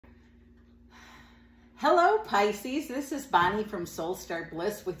Hello Pisces, this is Bonnie from Soul Star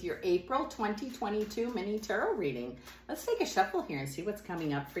Bliss with your April 2022 mini tarot reading. Let's take a shuffle here and see what's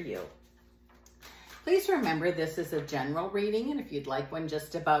coming up for you. Please remember this is a general reading, and if you'd like one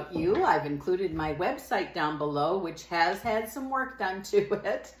just about you, I've included my website down below, which has had some work done to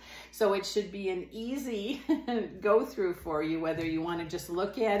it. So it should be an easy go through for you, whether you want to just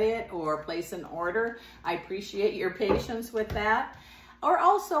look at it or place an order. I appreciate your patience with that. Or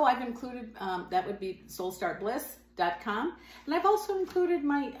also I've included, that would be soulstarbliss.com. And I've also included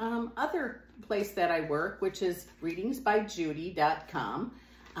my other place that I work, which is readingsbyjudy.com.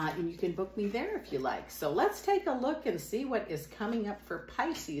 And you can book me there if you like. So let's take a look and see what is coming up for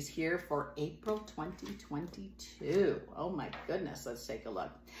Pisces here for April 2022. Oh my goodness, let's take a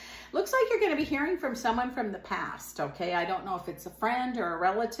look. Looks like you're going to be hearing from someone from the past, okay? I don't know if it's a friend or a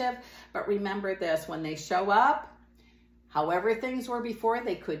relative, but remember this, when they show up, however things were before,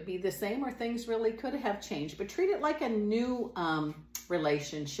 they could be the same or things really could have changed. But treat it like a new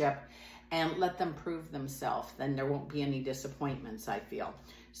relationship and let them prove themselves. Then there won't be any disappointments, I feel.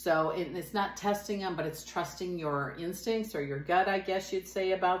 So it's not testing them, but it's trusting your instincts or your gut, I guess you'd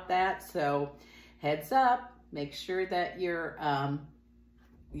say about that. So heads up, make sure that you're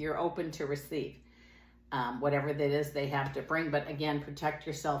open to receive. Whatever that is they have to bring. But again, protect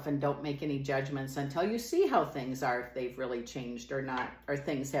yourself and don't make any judgments until you see how things are, if they've really changed or not, or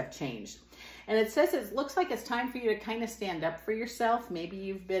things have changed. And it says it looks like it's time for you to kind of stand up for yourself. Maybe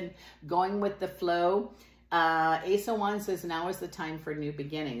you've been going with the flow. Ace of Wands says now is the time for new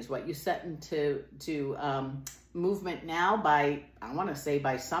beginnings. What you set into movement now by, I want to say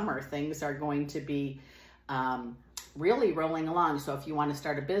by summer, things are going to be really rolling along. So if you want to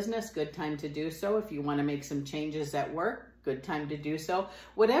start a business, good time to do so. If you want to make some changes at work, good time to do so.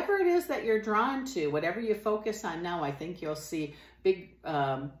 Whatever it is that you're drawn to, whatever you focus on now, I think you'll see big,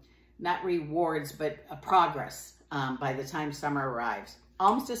 not rewards, but a progress by the time summer arrives.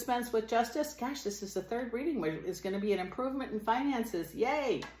 Alms dispensed with justice. Gosh, this is the third reading where it's going to be an improvement in finances.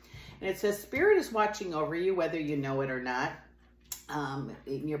 Yay. And it says Spirit is watching over you, whether you know it or not.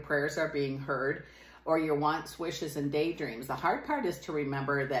 Your prayers are being heard, or your wants, wishes, and daydreams. The hard part is to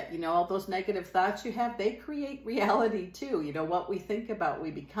remember that, all those negative thoughts you have, they create reality too. What we think about, we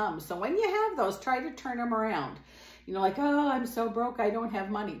become. So when you have those, try to turn them around. Like, oh, I'm so broke, I don't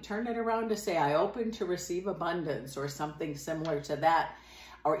have money. Turn it around to say, I open to receive abundance, or something similar to that.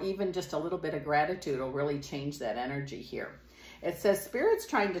 Or even just a little bit of gratitude will really change that energy here. It says Spirit's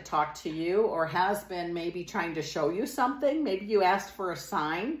trying to talk to you, or has been maybe trying to show you something. Maybe you asked for a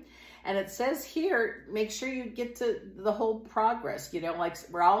sign. And it says here, make sure you get to the whole progress. Like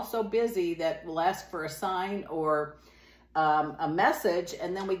we're all so busy that we'll ask for a sign or a message,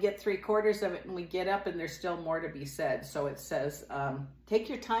 and then we get 3/4 of it and we get up and there's still more to be said. So it says, take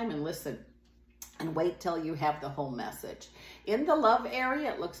your time and listen and wait till you have the whole message. In the love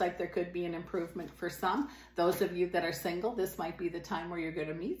area, it looks like there could be an improvement for some. Those of you that are single, this might be the time where you're going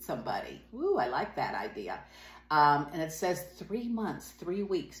to meet somebody. Ooh, I like that idea. And it says 3 months, 3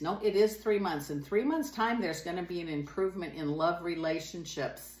 weeks. No, it is 3 months. In 3 months' time, there's going to be an improvement in love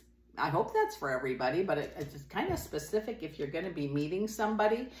relationships. I hope that's for everybody, but it's kind of specific. If you're going to be meeting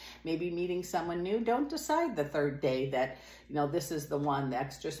somebody, maybe meeting someone new, don't decide the third day that, this is the one, the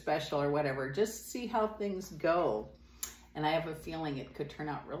extra special or whatever. Just see how things go. And I have a feeling it could turn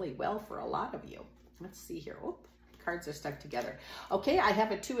out really well for a lot of you. Let's see here. Oh, cards are stuck together. Okay, I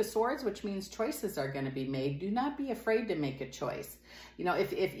have a 2 of Swords, which means choices are going to be made. Do not be afraid to make a choice.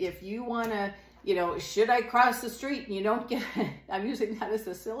 If you want to, should I cross the street and you don't get, I'm using that as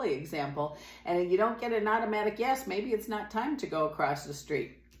a silly example, and you don't get an automatic yes, maybe it's not time to go across the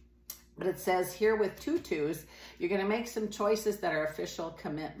street. But it says here with 2 2s, you're going to make some choices that are official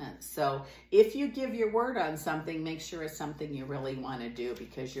commitments. So if you give your word on something, make sure it's something you really want to do,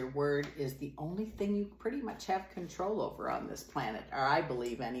 because your word is the only thing you pretty much have control over on this planet, or I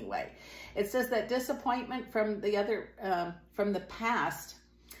believe anyway. It says that disappointment from from the past,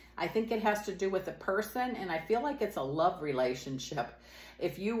 I think it has to do with a person, and I feel like it's a love relationship.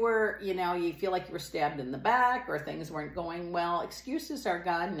 If you were, you feel like you were stabbed in the back or things weren't going well, excuses are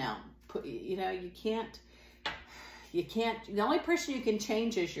gone now. You can't, the only person you can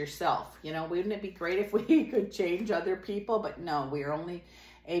change is yourself. Wouldn't it be great if we could change other people? But no, we are only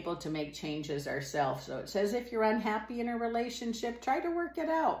able to make changes ourselves. So it says if you're unhappy in a relationship, try to work it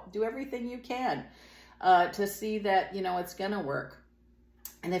out. Do everything you can to see that, it's going to work.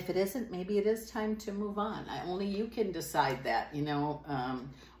 And if it isn't, maybe it is time to move on. Only you can decide that,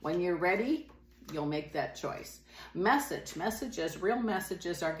 when you're ready, you'll make that choice. Messages, real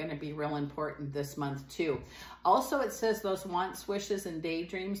messages are going to be real important this month too. Also, it says those wants, wishes, and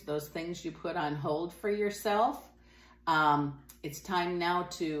daydreams, those things you put on hold for yourself. It's time now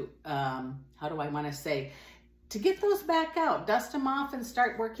to, how do I want to say, to get those back out, dust them off and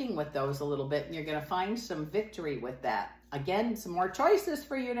start working with those a little bit. And you're going to find some victory with that. Again, some more choices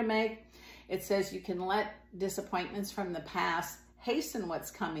for you to make. It says you can let disappointments from the past hasten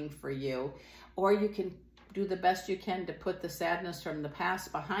what's coming for you, or you can do the best you can to put the sadness from the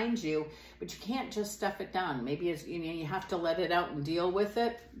past behind you, but you can't just stuff it down. Maybe it's, you have to let it out and deal with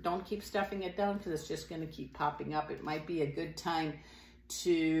it. Don't keep stuffing it down because it's just going to keep popping up. It might be a good time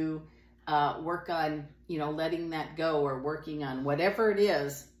to work on, letting that go, or working on whatever it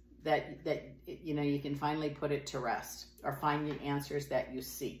is that you can finally put it to rest, or find the answers that you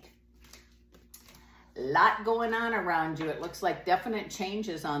seek. A lot going on around you. It looks like definite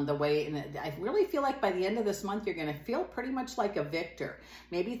changes on the way. And I really feel like by the end of this month, you're going to feel pretty much like a victor.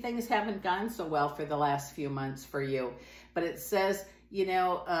 Maybe things haven't gone so well for the last few months for you. But it says, you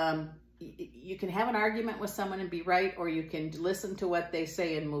can have an argument with someone and be right, or you can listen to what they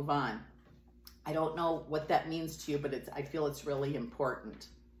say and move on. I don't know what that means to you, but I feel it's really important.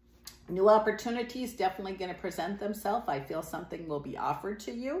 New opportunities definitely going to present themselves. I feel something will be offered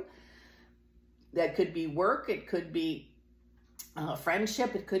to you. That could be work, it could be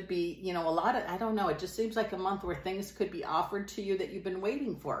friendship, it could be, a lot of, I don't know, it just seems like a month where things could be offered to you that you've been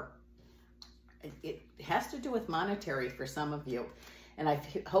waiting for. It has to do with monetary for some of you. And I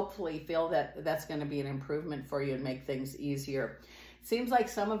hopefully feel that that's going to be an improvement for you and make things easier. It seems like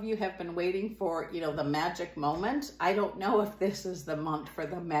some of you have been waiting for, the magic moment. I don't know if this is the month for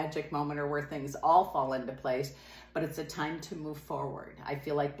the magic moment or where things all fall into place, but it's a time to move forward. I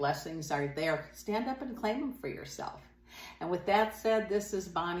feel like blessings are there. Stand up and claim them for yourself. And with that said, this is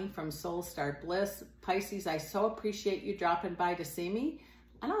Bonnie from Soul Star Bliss. Pisces, I so appreciate you dropping by to see me,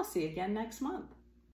 and I'll see you again next month.